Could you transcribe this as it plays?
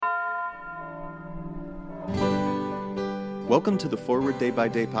Welcome to the Forward Day by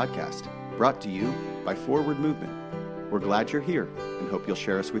Day podcast, brought to you by Forward Movement. We're glad you're here and hope you'll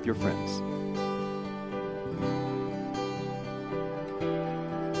share us with your friends.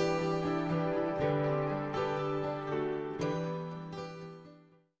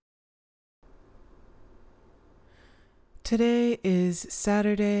 Today is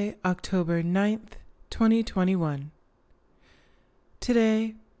Saturday, October 9th, 2021.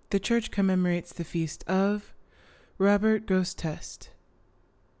 Today, the church commemorates the feast of Robert Grosseteste.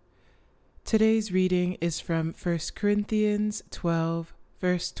 Today's reading is from 1 Corinthians 12,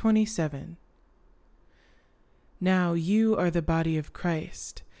 verse 27. Now you are the body of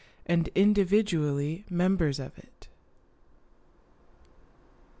Christ, and individually members of it.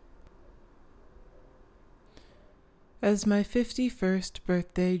 As my 51st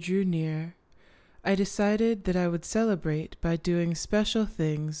birthday drew near, I decided that I would celebrate by doing special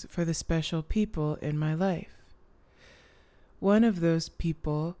things for the special people in my life. One of those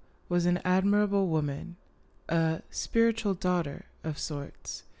people was an admirable woman, a spiritual daughter of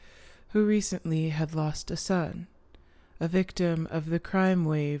sorts, who recently had lost a son, a victim of the crime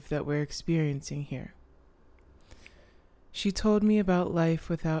wave that we're experiencing here. She told me about life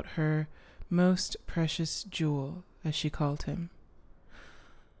without her most precious jewel, as she called him.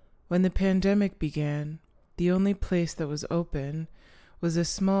 When the pandemic began, the only place that was open was a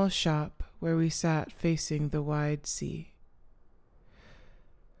small shop where we sat facing the wide sea.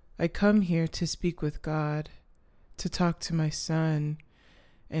 I come here to speak with God, to talk to my son,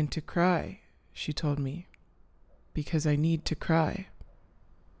 and to cry, she told me, because I need to cry.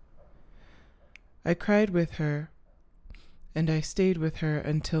 I cried with her, and I stayed with her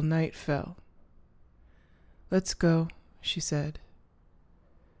until night fell. Let's go, she said.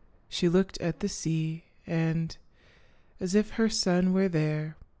 She looked at the sea, and, as if her son were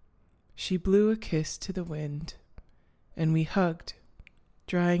there, she blew a kiss to the wind, and we hugged,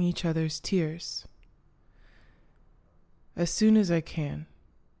 drying each other's tears. As soon as I can,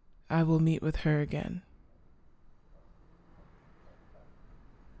 I will meet with her again.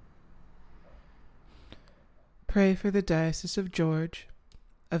 Pray for the Diocese of George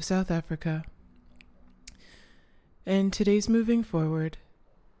of South Africa. And today's moving forward.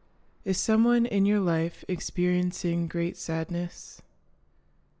 Is someone in your life experiencing great sadness?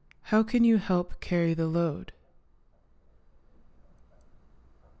 How can you help carry the load?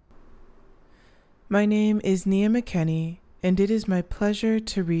 My name is Nia McKenney, and it is my pleasure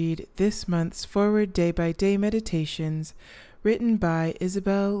to read this month's Forward Day by Day meditations written by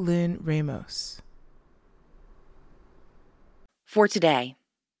Isabel Lynn-Ramos. For today,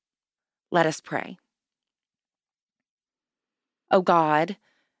 let us pray. O God,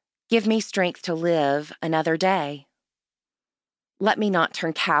 give me strength to live another day. Let me not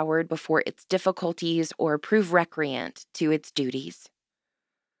turn coward before its difficulties or prove recreant to its duties.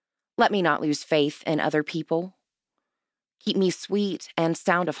 Let me not lose faith in other people. Keep me sweet and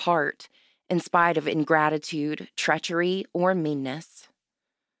sound of heart in spite of ingratitude, treachery, or meanness.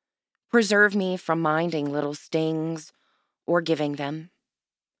 Preserve me from minding little stings or giving them.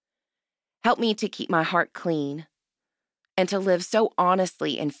 Help me to keep my heart clean and to live so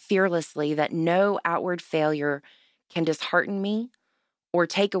honestly and fearlessly that no outward failure can dishearten me or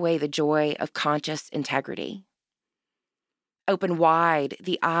take away the joy of conscious integrity. Open wide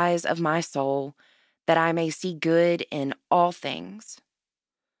the eyes of my soul that I may see good in all things.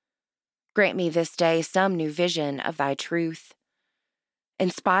 Grant me this day some new vision of thy truth.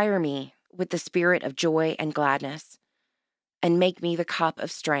 Inspire me with the spirit of joy and gladness, and make me the cup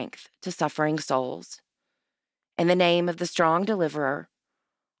of strength to suffering souls. In the name of the strong deliverer,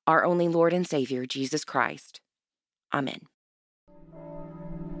 our only Lord and Savior, Jesus Christ. Amen.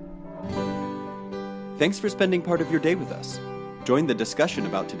 Thanks for spending part of your day with us. Join the discussion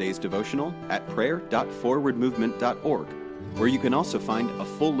about today's devotional at prayer.forwardmovement.org, where you can also find a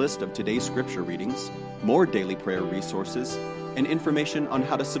full list of today's scripture readings, more daily prayer resources, and information on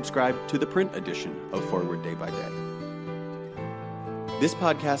how to subscribe to the print edition of Forward Day by Day. This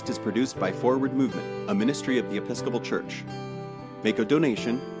podcast is produced by Forward Movement, a ministry of the Episcopal Church. Make a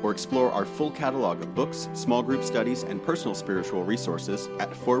donation or explore our full catalog of books, small group studies, and personal spiritual resources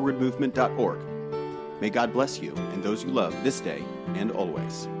at forwardmovement.org. May God bless you and those you love this day and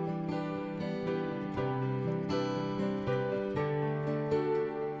always.